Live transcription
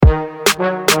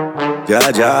ya.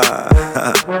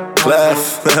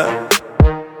 Clef.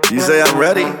 You say I'm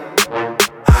ready?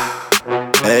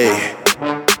 Hey,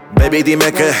 baby,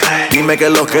 dime que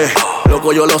lo que.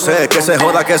 Loco, yo lo sé, que se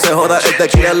joda. El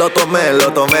tequila lo tomé. El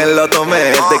tequila lo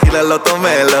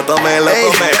tomé.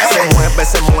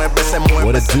 Se mueve.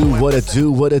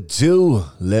 What it do?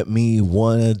 Let me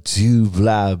wanna do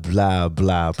blah, blah,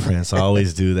 blah, Prince. I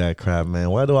always do that crap, man.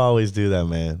 Why do I always do that,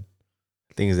 man?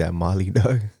 I think it's that Molly,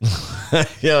 dog.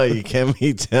 Yo, you can't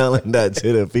be telling that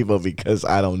to the people because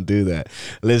I don't do that.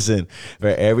 Listen, for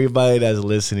everybody that's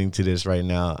listening to this right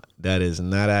now, that is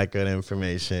not accurate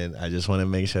information. I just want to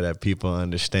make sure that people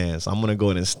understand. So I'm going to go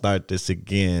ahead and start this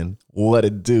again. What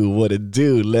it do?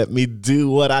 Let me do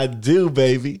what I do,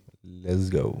 baby. Let's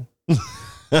go.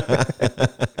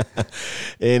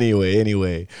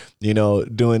 Anyway,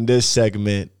 doing this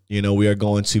segment, we are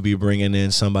going to be bringing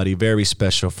in somebody very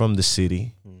special from the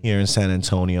city here in San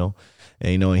Antonio.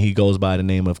 And, and he goes by the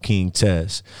name of King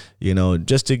Tez.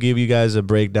 Just to give you guys a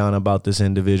breakdown about this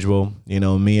individual,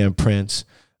 me and Prince,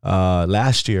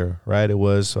 last year, right? It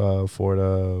was for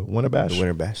the Winter Bash. The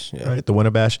Winter Bash, yeah. Right, the Winter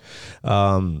Bash.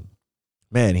 Man,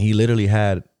 he literally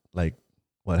had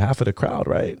half of the crowd,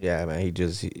 right? Yeah, man. He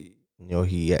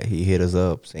hit us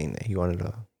up saying that he wanted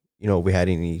to, we had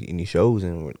any shows,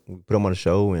 and we put him on a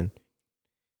show, and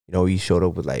he showed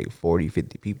up with 40,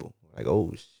 50 people. Like,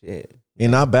 oh shit.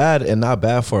 And not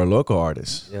bad for a local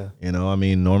artist. Yeah.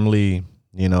 Normally,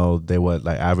 they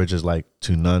average is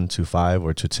to none to 5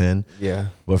 or to 10. Yeah.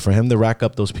 But for him to rack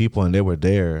up those people and they were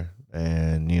there,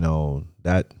 and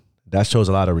that shows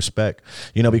a lot of respect.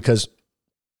 Because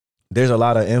there's a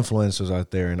lot of influencers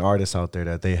out there and artists out there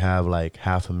that they have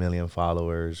 500,000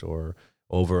 followers or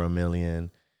over 1 million.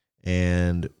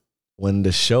 And when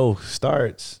the show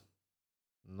starts,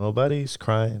 nobody's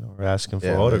crying or asking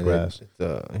for autographs.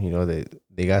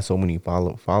 They got so many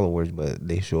followers, but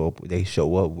they show up with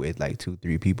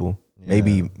 2-3 people. Yeah.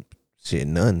 Maybe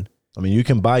none. You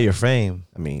can buy your fame.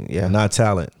 Yeah. Not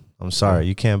talent. I'm sorry,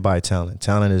 you can't buy talent.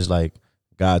 Talent is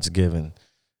God's given.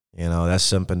 That's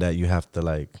something that you have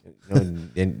to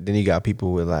then you got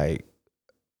people with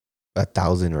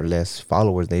 1,000 or less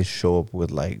followers. They show up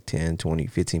with 10, 20,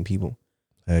 15 people.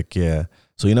 Heck yeah.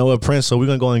 So you know what, Prince? So we're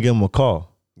gonna go and give him a call.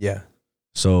 Yeah.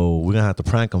 So we're gonna have to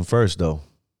prank him first, though.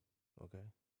 Okay.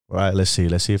 All right. Let's see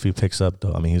if he picks up,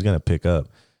 though. He's gonna pick up.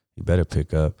 He better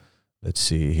pick up. Let's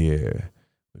see here.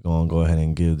 We're gonna go ahead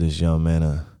and give this young man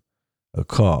a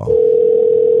call.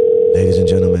 Ladies and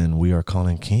gentlemen, we are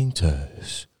calling King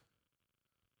Tez.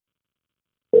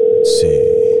 Let's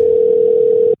see.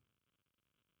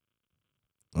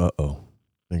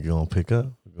 Think you're gonna pick up?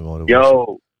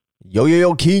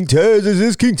 Yo, King Tez, this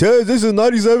is King Tez. This is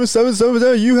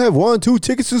 97.77. You have won 2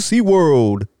 tickets to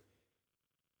SeaWorld.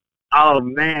 Oh,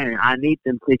 man, I need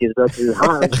them tickets up. It's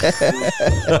hot.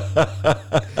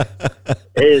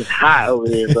 It's hot over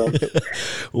here, bro.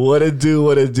 What it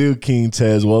do, King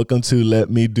Tez. Welcome to Let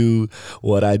Me Do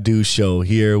What I Do show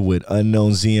here with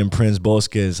Unknown Z and Prince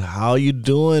Bosquez. How you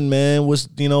doing, man? What's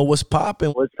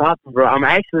popping? What's popping, bro? I'm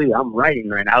writing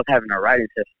right now. I was having a writing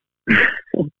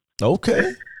session.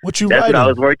 Okay. What you That's writing? What I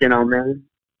was working on, man.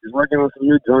 Just working on some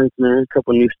new joints, man. A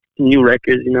couple new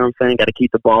records, you know what I'm saying? Got to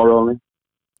keep the ball rolling.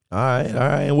 All right.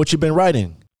 And what you been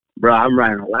writing? Bro, I'm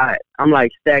writing a lot. I'm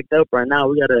stacked up right now.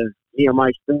 Me and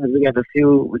Mike Stones, we got a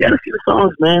few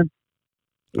songs, man.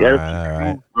 All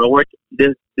right. We're working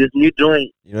this new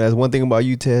joint. That's one thing about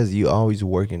you, Tez. You always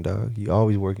working, dog. You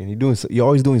always working. You're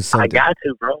always doing something. I got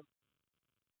to, bro.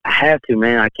 I have to,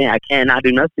 man. I can't not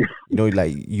do nothing.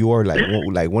 You are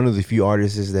one of the few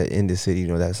artists that in the city,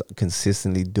 that's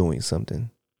consistently doing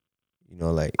something.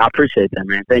 I appreciate that,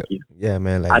 man. Thank you. Yeah,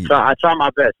 man. I try my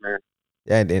best, man.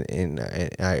 Yeah, and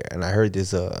I heard this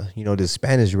this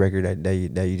Spanish record that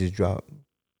you just dropped.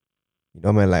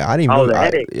 Man, I didn't even know.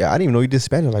 I didn't even know you did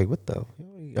Spanish. What the?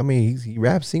 He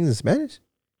raps, sings in Spanish.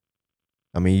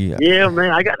 Yeah,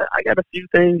 man. I got a few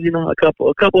things, a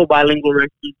couple of bilingual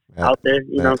records out there,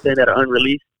 what I'm saying, that are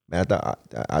unreleased. Man,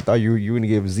 I thought you were gonna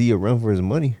give Z a run for his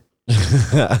money.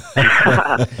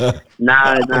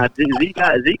 Nah.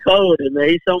 Z cold, man.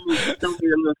 He showed me a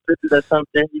little scripted or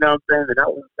something. You know what I'm saying? And that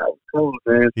was cool,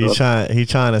 man. He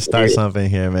trying to start something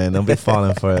here, man. Don't be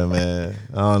falling for it, man.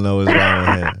 I don't know what's wrong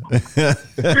with him.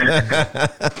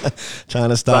 Trying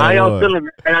to start. So how y'all feeling,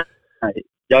 man?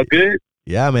 Y'all good?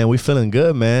 Yeah, man. We feeling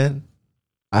good, man.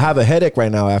 I have a headache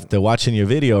right now after watching your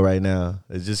video right now.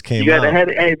 It just came out. You got a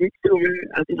headache? Hey, me too, man.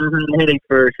 I think I've had a headache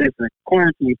since the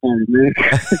quarantine time, man.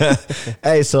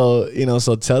 Hey, so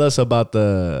tell us about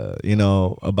the,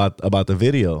 about the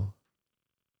video.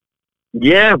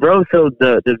 Yeah, bro. So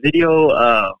the video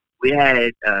we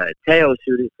had Teo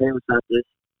shoot it. Teo shot this,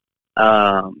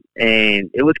 and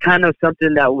it was kind of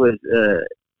something that was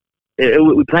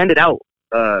we planned it out.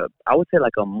 I would say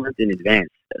like a month in advance.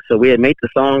 So we had made the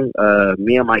song.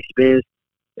 Me and Mike Spence.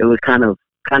 It was kind of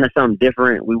something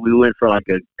different. We went for like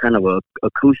a kind of a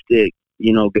acoustic,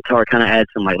 guitar, kind of add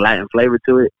some like Latin flavor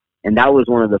to it, and that was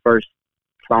one of the first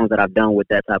songs that I've done with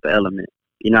that type of element.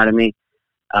 You know what I mean?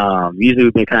 Usually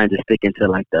we've been kind of just sticking to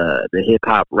like the hip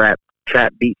hop, rap,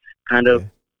 trap beats kind of.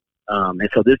 And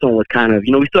so this one was kind of,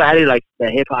 we still added like the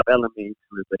hip hop element into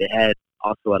it, but it had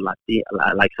also like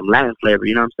some Latin flavor.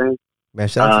 You know what I'm saying? Man,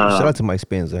 shout out to Mike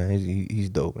Spence. He's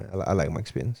dope, man. I like Mike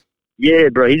Spence. Yeah,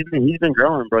 bro. He's been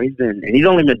growing, bro. He's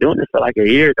only been doing this for like a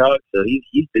year, dog. So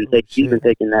he's been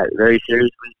taking that very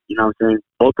seriously. You know what I'm saying?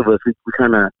 Both of us, we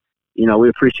kind of, we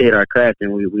appreciate our craft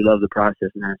and we love the process,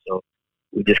 man. So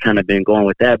we just kind of been going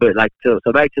with that. But like, so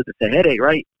back to the Headache,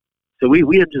 right? So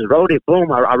we had just wrote it.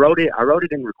 Boom. I wrote it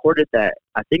and recorded that.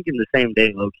 I think in the same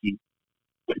day, low key.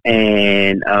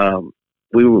 And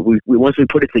we once we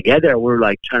put it together, we were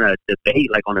like trying to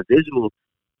debate like on a visual,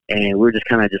 and we were just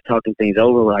kind of just talking things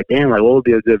over. We're like, damn, like what would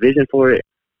be a good vision for it?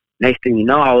 Next thing you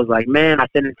know, I was like, man, I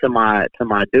sent it to my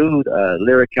dude,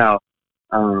 Lyrical,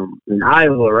 in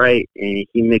Iowa, right? And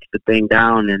he mixed the thing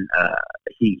down, and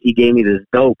he gave me this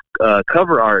dope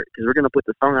cover art because we're gonna put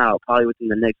the song out probably within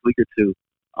the next week or two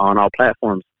on all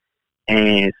platforms.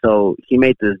 And so he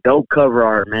made this dope cover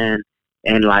art, man,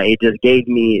 and like it just gave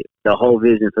me the whole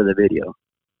vision for the video.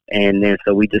 And then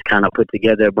so we just kind of put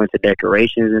together a bunch of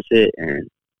decorations and shit, and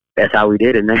that's how we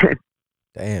did it, man.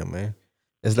 Damn, man.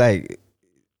 It's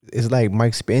like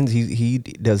Mike Spence. He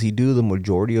do the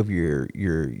majority of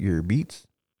your beats?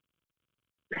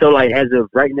 So like as of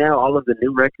right now, all of the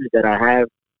new records that I have,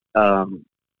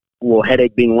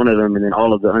 Headache being one of them, and then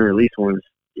all of the unreleased ones,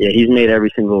 yeah, he's made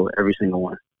every single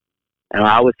one. And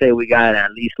I would say we have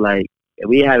at least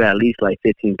like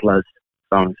 15 plus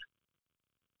songs.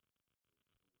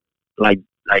 Like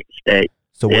that.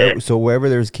 So wherever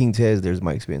there's King Tez, there's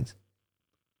Mike Spence.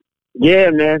 Yeah,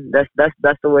 man, that's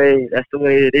the way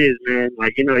it is, man.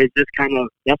 Like, it's just kind of,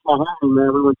 that's my home,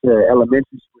 man. We went to elementary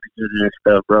school together and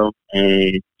stuff, bro.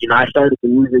 And I started the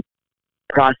music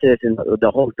process and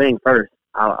the whole thing first.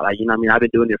 I've been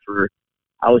doing it for,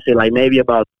 I would say like maybe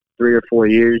about 3 or 4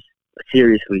 years,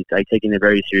 seriously, like taking it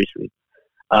very seriously.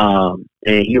 And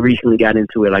he recently got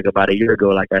into it like about a year ago,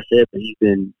 like I said, but he's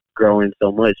been growing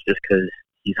so much just because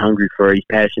he's hungry for it, he's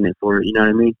passionate for it, you know what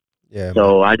I mean? Yeah.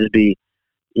 So man. I just be,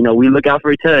 we look out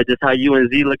for each other, just how you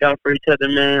and Z look out for each other,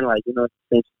 man. Like, it's the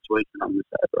same situation on this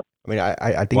side, bro. I mean,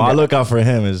 I think. Well, I look out for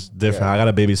him is different. Yeah. I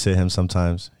gotta babysit him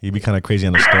sometimes. He be kind of crazy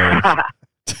on the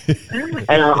stories.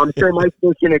 And I'm sure Mike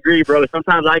can agree, bro.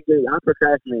 Sometimes I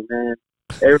procrastinate, man.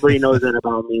 Everybody knows that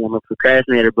about me. I'm a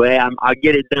procrastinator, but I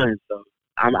get it done. So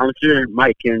I'm sure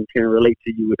Mike can relate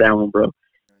to you with that one, bro.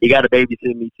 You got to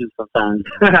babysit me too sometimes.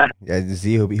 Yeah,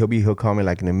 Z, he'll call me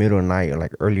like in the middle of the night or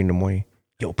like early in the morning.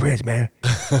 Yo, Prince, man,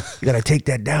 you gotta take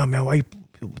that down, man. Why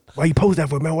you post that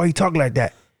for, man? Why you talk like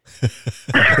that?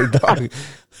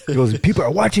 He goes, people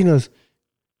are watching us.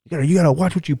 You gotta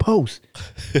watch what you post.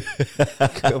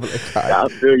 I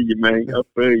feel you, man. I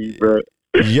feel you, bro.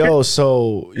 Yo,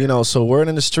 so so word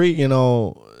in the street,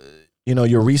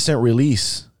 your recent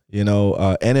release,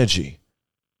 Energy,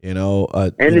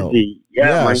 Energy,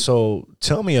 yeah. So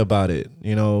tell me about it.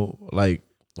 Like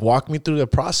walk me through the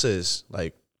process.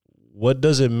 Like, what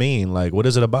does it mean? Like, what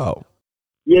is it about?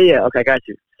 Yeah. Okay, got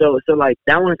you. So like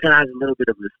that one kind of has a little bit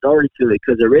of a story to it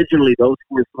because originally those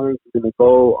 4 songs were gonna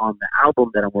go on the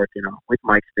album that I'm working on with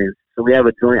Mike Spence. So we have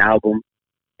a joint album,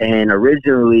 and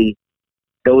originally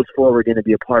those 4 were gonna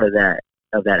be a part of that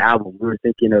album. We were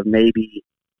thinking of maybe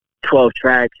 12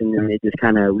 tracks, and then we just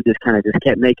kind of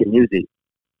kept making music.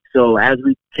 So as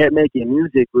we kept making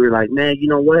music, we were like, man, you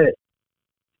know what?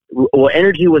 Well,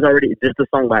 Energy was already just a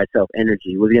song by itself.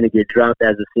 Energy was going to get dropped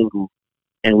as a single,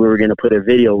 and we were going to put a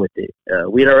video with it.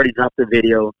 We had already dropped the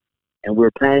video, and we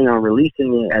were planning on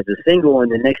releasing it as a single, and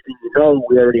the next thing you know,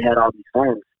 we already had all these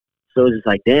songs. So it was just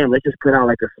like, damn, let's just put out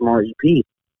like a small EP.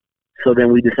 So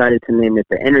then we decided to name it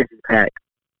the Energy Pack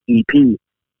EP.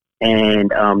 And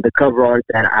the cover art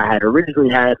that I had originally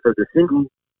had for the single,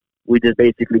 we just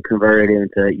basically converted it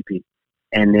into an EP.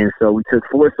 And then so we took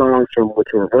 4 songs from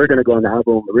which were going to go on the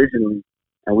album originally,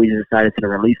 and we just decided to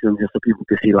release them just so people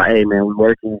could see, like, hey, man, we're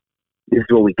working. This is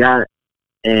what we got.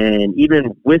 And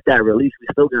even with that release, we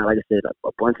still got, like I said,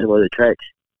 a bunch of other tracks.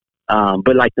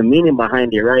 But, like, the meaning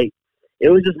behind it, right, it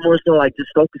was just more so, like,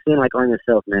 just focusing, like, on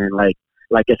yourself, man, like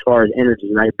as far as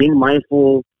energy, right? Being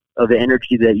mindful of the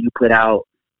energy that you put out,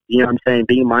 you know what I'm saying?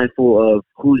 Being mindful of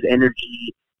whose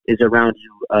energy is around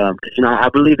you. Because I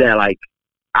believe that like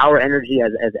our energy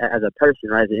as a person,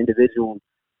 right, as an individual,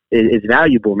 is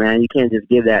valuable, man. You can't just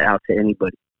give that out to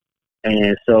anybody.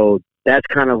 And so that's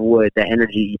kind of what the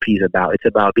energy EP is about. It's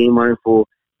about being mindful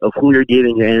of who you're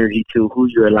giving your energy to, who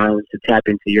you're allowing to tap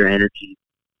into your energy,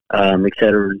 et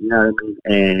cetera. You know what I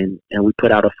mean? And we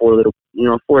put out a four little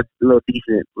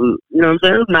decent, you know what I'm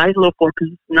saying? It was nice, little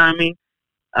 4-piece, you know what I mean?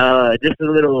 Just a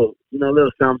little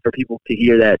something for people to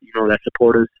hear that, that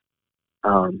support us.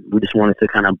 We just wanted to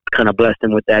kind of bless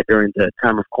them with that during the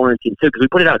time of quarantine too, because we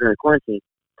put it out during quarantine,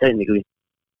 technically.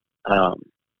 But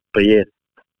yeah.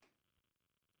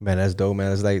 Man, that's dope,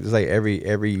 man. It's like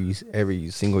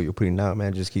every single you're putting out,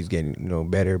 man, just keeps getting,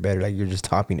 better and better. Like you're just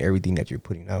topping everything that you're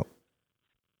putting out.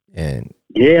 And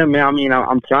yeah, man. I mean,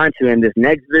 I'm trying to. And this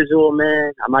next visual,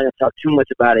 man, I'm not gonna talk too much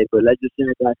about it, but let's just say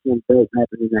I got some things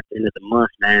happening at the end of the month,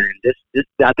 man. And this,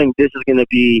 I think this is gonna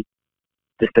be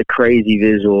just a crazy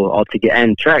visual altogether.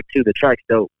 And track too. The track's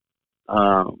dope.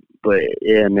 But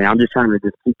yeah, man, I'm just trying to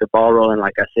just keep the ball rolling,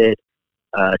 like I said.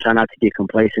 Try not to get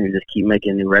complacent and just keep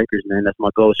making new records, man. That's my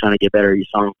goal, is trying to get better each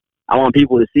song. I want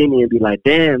people to see me and be like,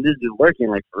 damn, this is working,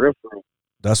 like, for real, for real.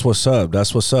 That's what's up.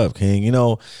 That's what's up, King.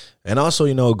 And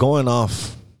also, going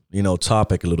off,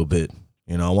 topic a little bit,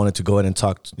 I wanted to go ahead and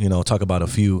talk about a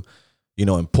few,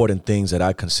 important things that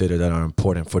I consider that are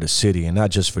important for the city, and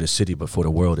not just for the city, but for the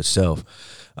world itself.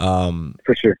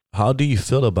 For sure. How do you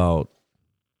feel about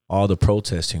all the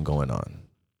protesting going on?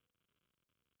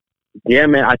 Yeah,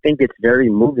 man, I think it's very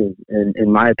moving,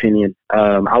 in my opinion.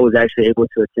 I was actually able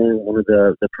to attend one of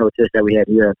the protests that we had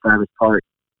here at Travis Park.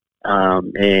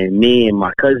 And me and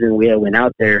my cousin, we had went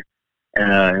out there,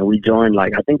 and we joined, I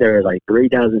think there were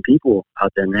 3,000 people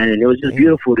out there, man. And it was just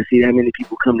beautiful to see that many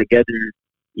people come together.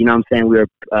 You know what I'm saying? We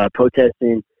were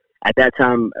protesting. At that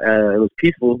time, it was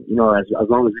peaceful, as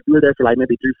long as we were there for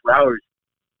maybe 3-4 hours.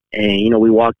 And, we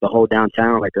walked the whole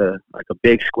downtown like a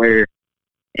big square.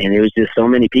 And it was just so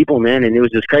many people, man. And it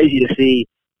was just crazy to see,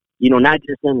 not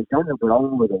just in Arizona, but all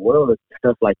over the world.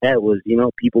 Stuff like that was,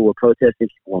 people were protesting,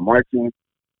 people were marching.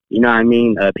 You know what I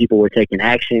mean? People were taking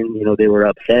action. They were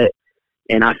upset.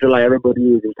 And I feel like everybody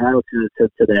is entitled to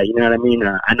that. You know what I mean?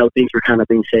 I know things were kind of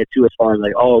being said, too, as far as,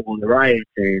 the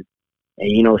riots and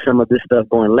some of this stuff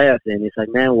going left. And it's like,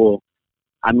 man, well,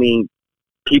 I mean,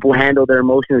 people handle their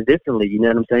emotions differently. You know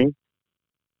what I'm saying?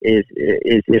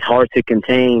 It's hard to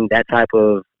contain that type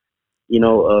of,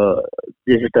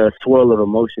 just a swirl of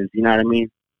emotions, you know what I mean?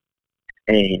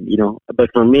 And,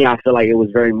 but for me, I feel like it was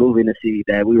very moving to see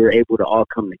that we were able to all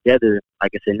come together,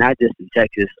 like I said, not just in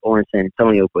Texas or in San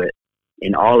Antonio, but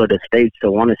in all of the states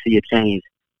to want to see a change,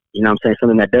 you know what I'm saying?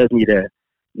 Something that does need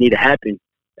to happen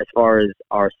as far as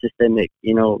our systemic,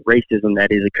 racism that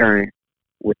is occurring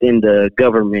within the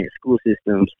government, school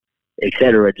systems, et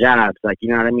cetera, jobs. You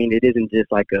know what I mean? It isn't just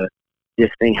this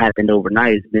thing happened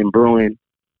overnight. It's been brewing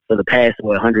for the past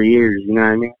 100 years. You know what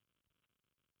I mean?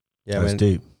 Yeah, that's man.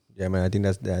 Deep. Yeah, man. I think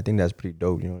that's pretty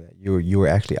dope. That you were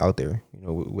actually out there,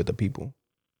 with the people.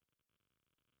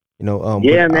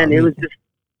 Yeah, man. It was just.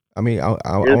 I mean, I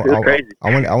crazy.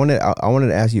 I wanted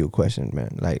to ask you a question,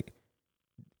 man.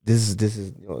 This is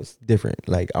it's different.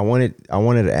 I wanted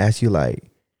to ask you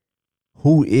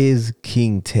who is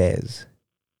King Tez?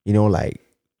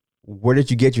 Where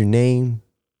did you get your name?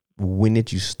 When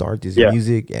did you start this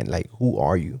music? And who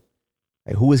are you?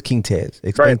 Who is King Tez?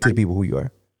 Explain to the people who you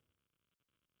are.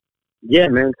 Yeah,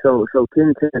 man. So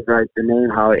King Tez, right? The name,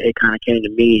 how it kind of came to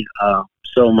me.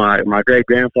 So my great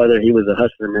grandfather, he was a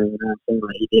hustler, man. You know what I'm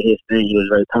saying? He did his thing. He was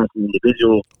a very confident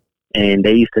individual, and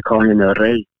they used to call him El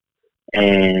Rey.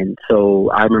 And so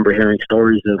I remember hearing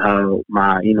stories of how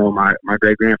my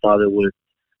great grandfather would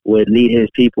lead his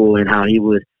people, and how he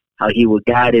would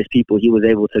guide his people. He was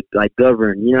able to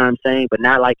govern, you know what I'm saying? But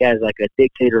not as a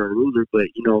dictator or ruler, but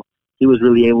he was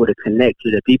really able to connect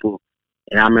to the people.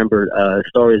 And I remember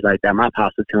stories like that my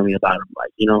pops would tell me about him,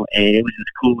 and it was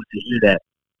just cool to hear that.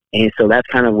 And so that's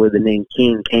kind of where the name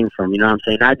King came from, you know what I'm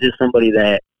saying? Not just somebody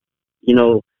that,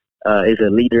 is a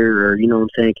leader, or, what I'm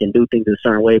saying, can do things a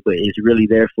certain way, but is really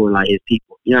there for his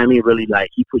people. You know what I mean? Really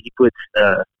he puts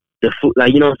the food,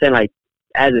 you know what I'm saying?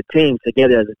 As a team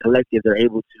together, as a collective, they're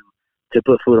able to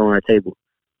put food on our table.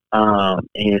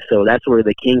 And so that's where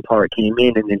the King part came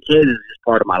in. And then Tez is just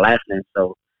part of my last name.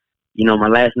 So, my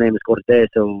last name is Cortez.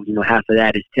 So, half of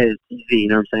that is Tez TV, you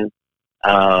know what I'm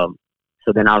saying?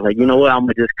 So then I was like, you know what, I'm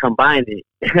going to just combine it.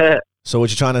 So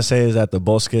what you're trying to say is that the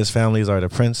Bosquez families are the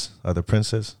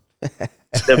princes?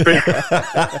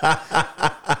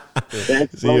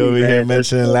 See, over here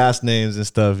mentioning last names and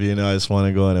stuff, I just want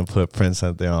to go in and put Prince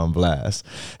out there on blast.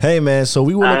 Hey, man, so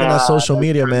we were looking at social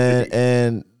media, man,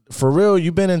 and For real,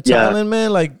 you've been in Thailand,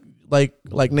 man?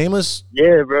 Like name us.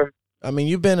 Yeah, bro. I mean,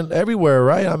 you've been everywhere,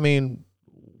 right? I mean,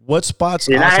 what spots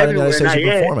outside the United States you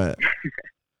perform at?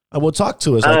 Well, talk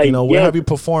to us. Like, where have you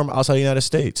performed outside the United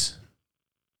States?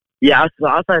 Yeah, so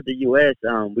outside the U.S.,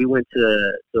 we went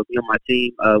to, so me and my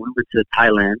team, we went to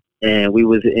Thailand, and we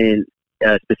was in,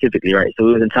 specifically, right? So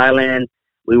we was in Thailand,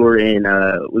 we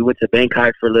went to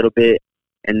Bangkok for a little bit,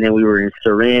 and then we were in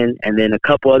Surin, and then a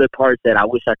couple other parts that I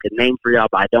wish I could name for y'all,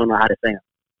 but I don't know how to say them.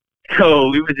 So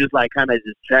we were just like kind of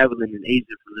just traveling in Asia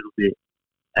for a little bit,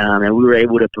 and we were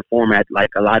able to perform at like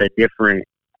a lot of different,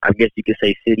 I guess you could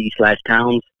say,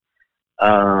 cities/towns.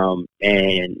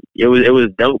 And it was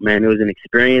dope, man. It was an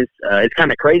experience. It's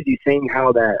kind of crazy seeing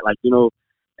how that, like,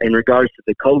 in regards to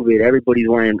the COVID, everybody's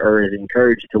wearing or is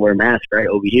encouraged to wear masks, right?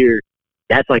 Over here,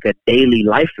 that's like a daily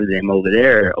life for them. Over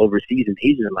there, overseas in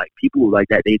Asia, like people like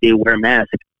that, they wear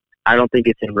masks. I don't think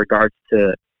it's in regards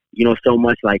to, so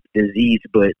much like disease,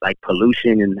 but like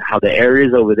pollution and how the air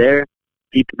is over there.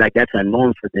 People, like, that's a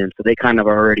norm for them. So they kind of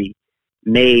already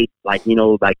made like,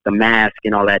 like the mask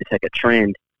and all that. It's like a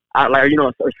trend.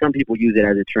 Or some people use it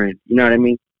as a trend. You know what I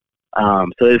mean?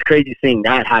 So it's crazy seeing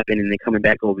that happen and then coming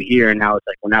back over here, and now it's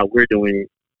like, well, now we're doing it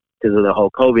because of the whole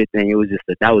COVID thing. It was just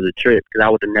that was a trip, because I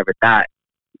would have never thought,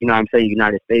 what I'm saying,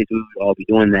 United States, we would all be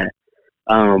doing that.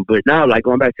 But now, like,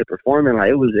 going back to performing,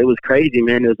 like, it was crazy,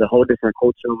 man. It was a whole different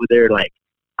culture over there. Like,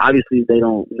 obviously they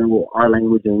don't know our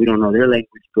language and we don't know their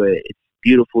language, but it's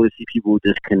beautiful to see people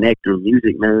just connect through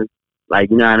music, man. Like,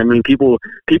 you know what I mean? People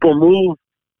move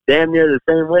damn near the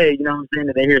same way, you know what I'm saying,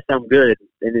 that they hear something good,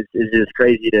 and it's just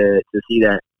crazy to see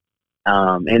that.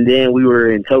 And then we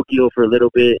were in Tokyo for a little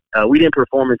bit. We didn't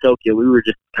perform in Tokyo. We were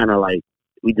just kind of like,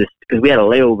 because we had a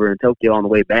layover in Tokyo on the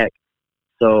way back.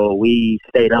 So we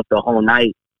stayed up the whole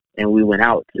night, and we went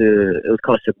out to, it was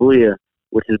called Shibuya,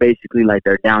 which is basically like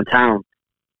their downtown.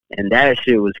 And that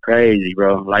shit was crazy,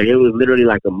 bro. Like, it was literally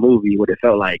like a movie, what it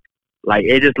felt like. Like,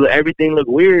 it just, everything looked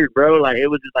weird, bro. Like, it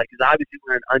was just like, because obviously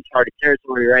we're in uncharted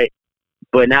territory, right?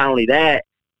 But not only that,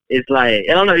 it's like,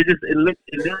 I don't know, it literally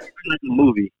like a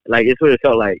movie. Like, it's what it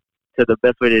felt like, to the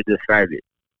best way to describe it.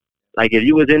 Like, if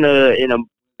you was in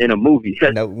a movie.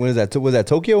 Now, when was that? Was that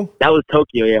Tokyo? That was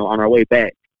Tokyo, yeah, on our way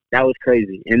back. That was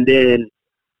crazy. And then,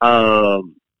 after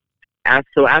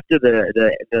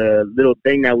the little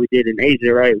thing that we did in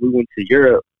Asia, right, we went to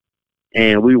Europe.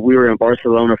 And we were in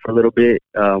Barcelona for a little bit.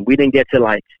 We didn't get to,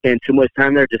 like, spend too much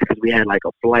time there just because we had, like,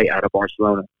 a flight out of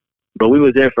Barcelona. But we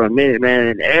was there for a minute, man,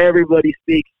 and everybody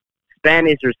speaks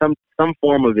Spanish or some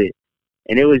form of it.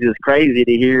 And it was just crazy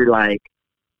to hear, like,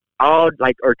 or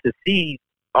to see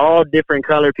all different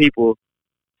colored people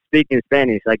speaking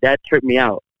Spanish. Like, that tripped me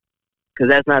out, because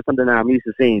that's not something that I'm used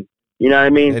to seeing. You know what I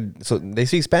mean? So they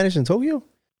speak Spanish in Tokyo?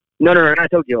 No, not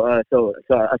Tokyo. So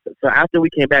after we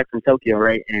came back from Tokyo,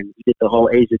 right, and we did the whole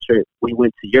Asia trip, we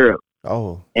went to Europe.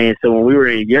 Oh. And so when we were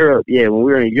in Europe,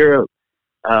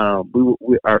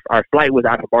 our flight was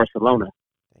out of Barcelona,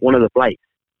 one of the flights.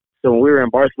 So when we were in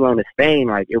Barcelona, Spain,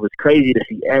 like, it was crazy to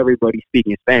see everybody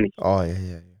speaking Spanish. Oh,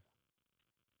 yeah.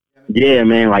 Yeah,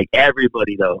 man, like,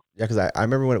 everybody, though. Yeah, because I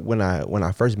remember when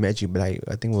I first met you, but I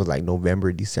think it was like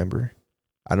November, December.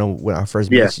 I know when I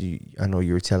first met you, I know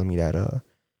you were telling me that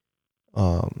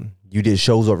you did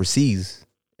shows overseas,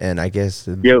 and I guess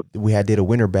we did a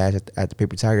winter bash at the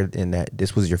Paper Tiger, and that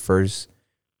this was your first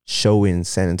show in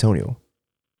San Antonio.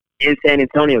 In San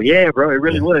Antonio, yeah, bro, it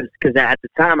really was. Because at the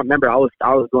time, I remember I was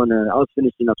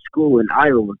finishing up school in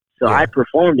Iowa, so I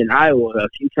performed in Iowa a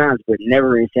few times, but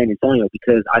never in San Antonio,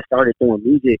 because I started doing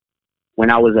music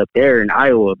when I was up there in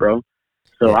Iowa, bro.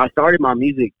 So I started my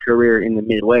music career in the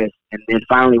Midwest, and then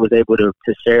finally was able to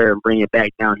share and bring it back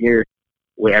down here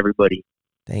with everybody.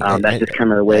 That's just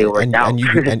kind of the way it worked out.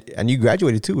 And you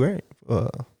graduated too, right?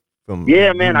 From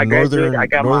man, I graduated. I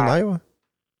got Northern Iowa.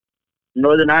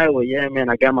 Northern Iowa, yeah, man.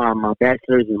 I got my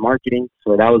bachelor's in marketing,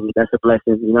 so that's a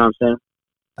blessing. You know what I'm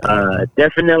saying?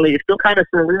 Definitely, it's still kind of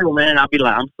surreal, man. I'm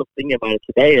still thinking about it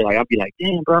today. Like, I'll be like,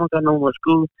 damn, bro, I don't got no more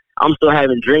school. I'm still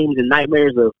having dreams and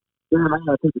nightmares of, damn, I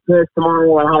gotta take the test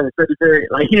tomorrow. I have a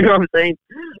certificate. Like, you know what I'm saying?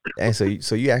 And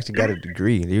so you actually got a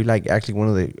degree. You're like actually one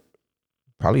of the,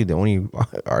 probably the only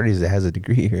artist that has a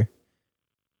degree here.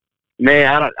 Man,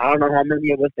 I don't know how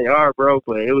many of us they are, bro,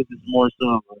 but it was just more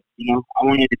so, I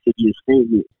wanted it to be a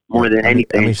statement more than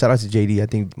anything. I mean, shout out to JD. I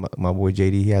think my boy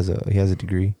JD, he has a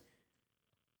degree.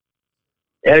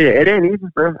 Yeah, it ain't easy,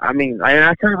 bro. I mean,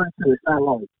 I tell you, it's not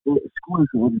like school is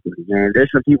for everybody, man.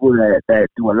 There's some people that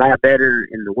do a lot better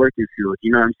in the working field,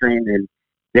 you know what I'm saying? And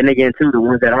then again, too, the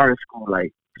ones that are in school,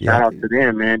 like, shout out to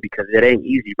them, man, because it ain't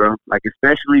easy, bro. Like,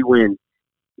 especially when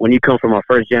you come from a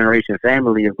first generation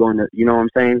family of going to, you know what I'm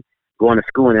saying? going to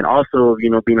school, and then also, you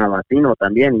know, being a Latino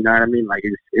también, you know what I mean? Like,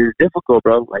 it's difficult,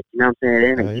 bro. Like, you know what I'm saying? It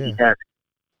ain't an easy task.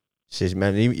 Shit,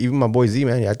 man. Even my boy Z,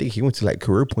 man, I think he went to like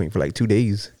Career Point for like 2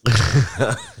 days.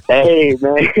 Hey,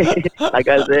 man. Like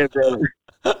I said, man.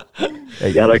 Hey,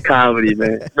 y'all are comedy,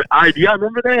 man. All right, do y'all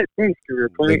remember that? Thanks, Career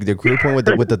Point. The Career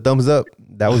Point with the thumbs up.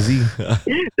 That was Z.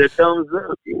 The thumbs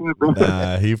up. Yeah, bro.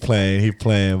 Nah, he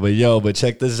playing. But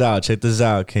check this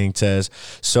out, King Tez.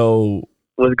 So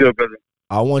what's good, brother?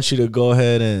 I want you to go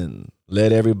ahead and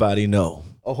let everybody know.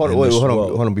 Oh, hold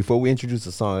on. Before we introduce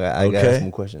the song, I got to ask him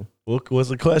a question. What's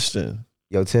the question?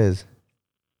 Yo, Tez.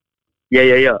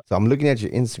 Yeah. So I'm looking at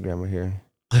your Instagram right here.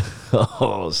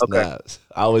 Oh, snaps.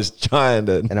 Okay. I was trying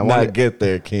to not get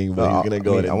there, King, but you're going to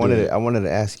go ahead and I wanted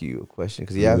to ask you a question.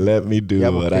 Because let me do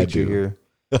what I do. Here.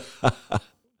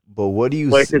 But what do you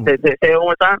say it one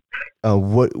more time?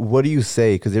 What do you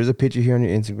say? Because there's a picture here on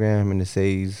your Instagram, and it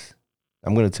says,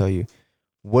 I'm going to tell you.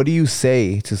 What do you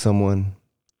say to someone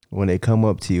when they come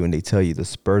up to you and they tell you the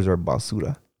Spurs are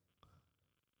basura?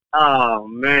 Oh,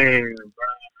 man,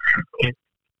 bro.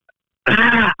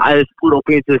 I just puro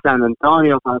pinche San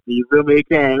Antonio, papi. You feel me?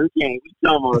 We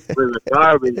almost Spurs are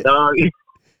garbage, dog.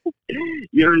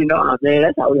 You already know, man.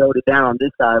 That's how we hold it down on this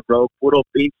side, bro. Puro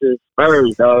pinche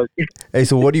Spurs, dog. Hey,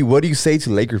 so what do you say to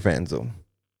Laker fans, though?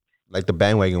 Like the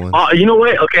bandwagon ones. Oh, you know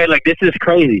what? Okay, like this is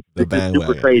crazy. This is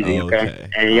super crazy. Okay,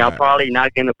 and y'all probably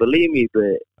not gonna believe me,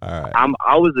 but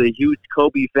I was a huge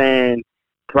Kobe fan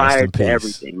prior to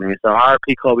everything, man. So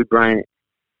RIP Kobe Bryant.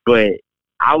 But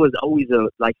I was always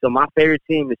so my favorite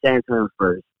team is San Antonio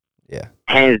Spurs. Yeah,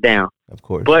 hands down, of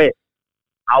course. But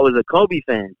I was a Kobe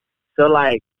fan, so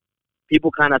like people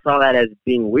kind of saw that as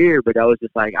being weird, but I was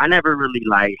just like, I never really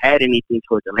like had anything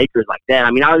towards the Lakers like that.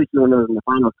 I mean, obviously when it was in the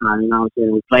finals time, you know what I'm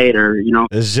saying, we played, or you know,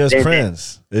 it's just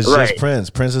Prince. It's just Prince.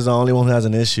 Prince is the only one who has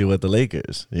an issue with the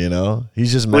Lakers. You know,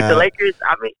 he's just mad with the Lakers.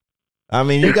 I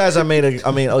mean, you guys are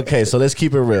okay, so let's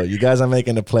keep it real. You guys are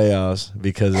making the playoffs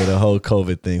because of the whole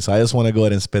COVID thing. So I just want to go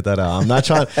ahead and spit that out. I'm not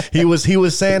trying. He was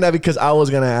saying that because I was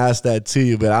going to ask that to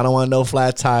you, but I don't want no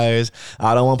flat tires.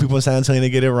 I don't want people in San Antonio to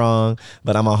get it wrong,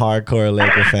 but I'm a hardcore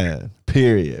Laker fan.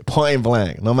 Period. Point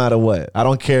blank. No matter what. I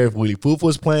don't care if Willie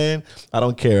Fufu's playing. I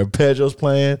don't care if Pedro's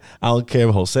playing. I don't care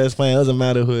if Jose's playing. It doesn't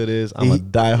matter who it is. I'm a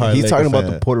diehard He's Laker talking fan.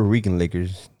 about the Puerto Rican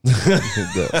Lakers.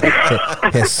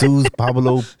 Jesus,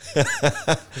 Pablo.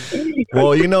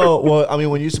 Well, I mean,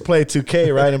 when you used to play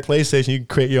 2K, right, in PlayStation, you can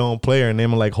create your own player and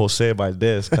name him like Jose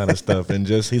Valdez kind of stuff. And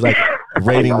he's like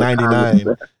rating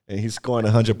 99 and he's scoring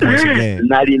 100 points a game.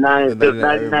 99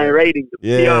 rating.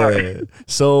 Yeah. PR.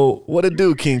 So what it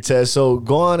do, King Tez? So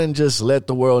go on and just let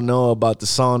the world know about the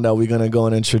song that we're going to go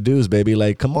and introduce, baby.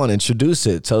 Like, come on, introduce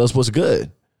it. Tell us what's good.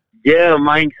 Yeah,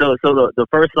 Mike. So the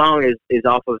first song is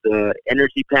off of the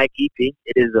Energy Pack EP.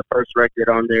 It is the first record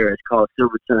on there. It's called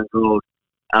Silver Turn Gold.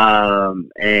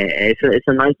 And it's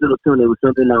a nice little tune. It was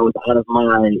something that was out of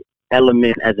my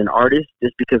element as an artist,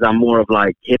 just because I'm more of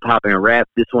like hip hop and rap.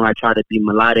 This one I try to be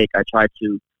melodic. I try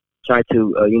to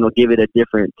give it a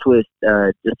different twist,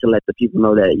 just to let the people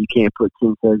know that you can't put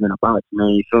King Tez in a box, man.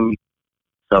 You feel me?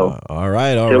 So all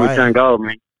right. Silver Turn Gold,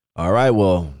 man. All right,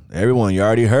 well, everyone, you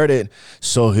already heard it.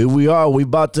 So here we are. We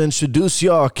about to introduce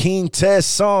y'all King Tez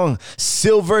song,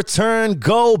 Silver Turn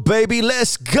Gold, baby.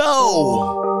 Let's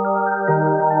go.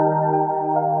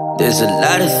 There's a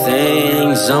lot of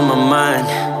things on my mind.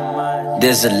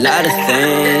 There's a lot of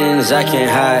things I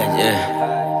can't hide, yeah.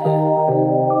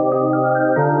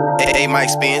 Hey, Mike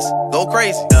Spence, go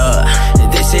crazy.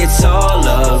 They say it's all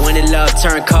love when the love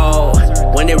turn cold,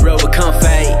 when the road become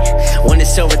fake, when the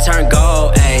silver turn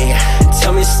gold. Ayy,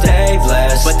 tell me to stay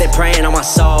blessed, but they praying on my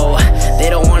soul. They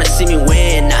don't wanna see me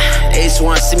win, they just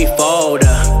wanna see me fold.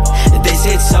 They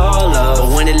say it's all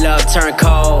love when the love turn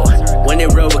cold, when the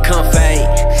road become fake,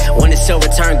 when the silver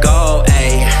turn gold.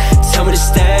 Ayy, tell me to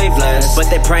stay blessed, but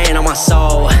they praying on my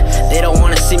soul. They don't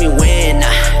wanna see me win,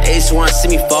 they just wanna see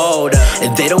me fold up.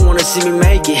 If they don't wanna see me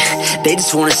make it, they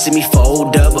just wanna see me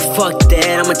fold up. But fuck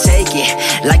that, I'ma take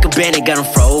it like a bandit, got them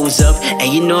froze up.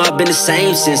 And you know I've been the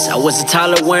same since I was a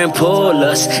toddler wearing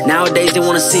pull-ups. Nowadays they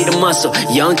wanna see the muscle,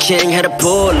 Young King had a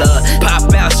pull-up.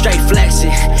 Pop out straight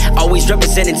flexing, always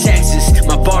representing Texas.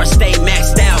 My bars stay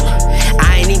maxed out,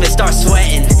 I ain't even start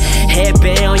sweating.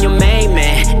 Headband on your main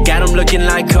man, got him looking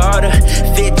like Carter.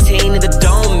 15 in the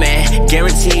dome, man,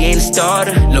 guarantee ain't a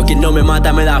starter. Lo que no me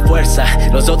mata me da fuerza,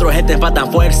 los otros gente faltan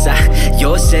fuerza.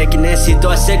 Yo sé que necesito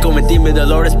hacer, cometí mi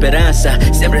dolor, esperanza.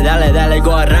 Siempre dale,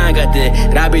 go, arráncate,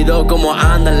 rápido como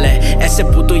ándale. Ese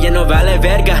puto ya no vale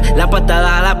verga, la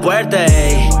patada a la puerta,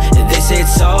 ey. They say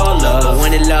say it's all love, but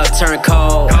when the love turn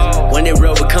cold, when the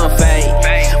real become fake,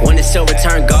 when the silver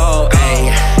turn gold,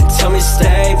 ayy. Tell me to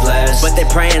stay blessed, but they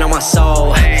praying on my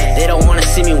soul. They don't wanna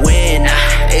see me win,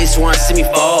 they just wanna see me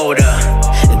fold.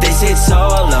 They say it's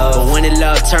all love, but when the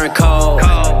love turn cold,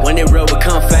 when the real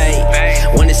become fake,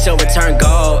 when the silver turn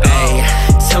gold, ayy.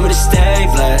 Tell me to stay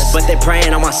blessed, but they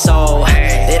praying on my soul.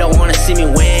 They don't wanna see me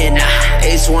win,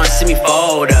 they just wanna see me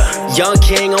fold. Young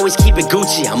king, always keep it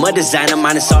Gucci. I'm a designer,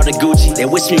 minus all the Gucci. They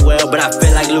wish me well, but I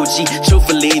feel like Lucci.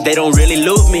 Truthfully, they don't really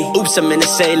loot me. Oops, I meant to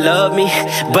say love me,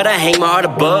 but I hang my heart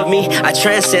above me. I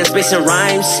transcend space and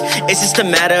rhymes, it's just a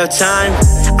matter of time.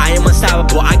 I am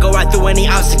unstoppable, I go right through any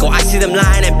obstacle. I see them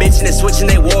lying and bitching and switching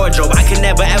their wardrobe. I can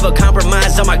never ever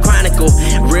compromise on my chronicle.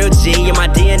 Real G in my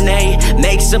DNA,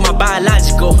 makes up my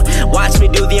biological. Watch me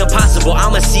do the impossible,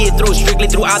 I'ma see it through, strictly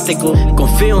through optical.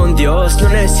 Confío en Dios, no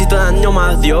necesito daño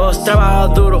más Dios.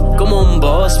 Trabajo duro como un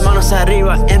boss, manos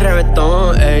arriba en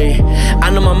reggaeton, ayy. I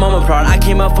know my mama proud, I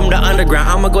came up from the underground.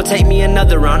 I'ma go take me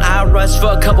another round. I rush for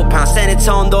a couple pounds, standing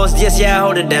tone those, yes, yeah, I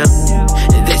hold it down.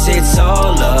 They say it's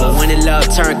all love, but when the love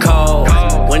turn cold,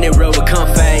 when the real become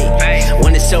fake,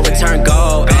 when the silver turn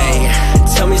gold, ayy.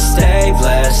 Tell me to stay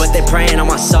blessed, but they praying on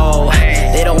my soul.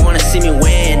 They don't wanna see me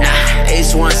win, they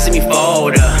just wanna see me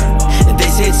fold. They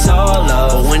say it's all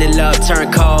love, but when the love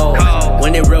turn cold,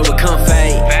 when the real become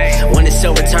fake, when the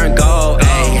silver turn gold,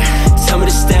 ayy. Tell me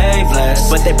to stay blessed,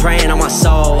 but they praying on my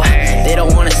soul. They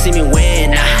don't wanna see me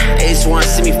win, they just wanna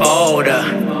see me fold.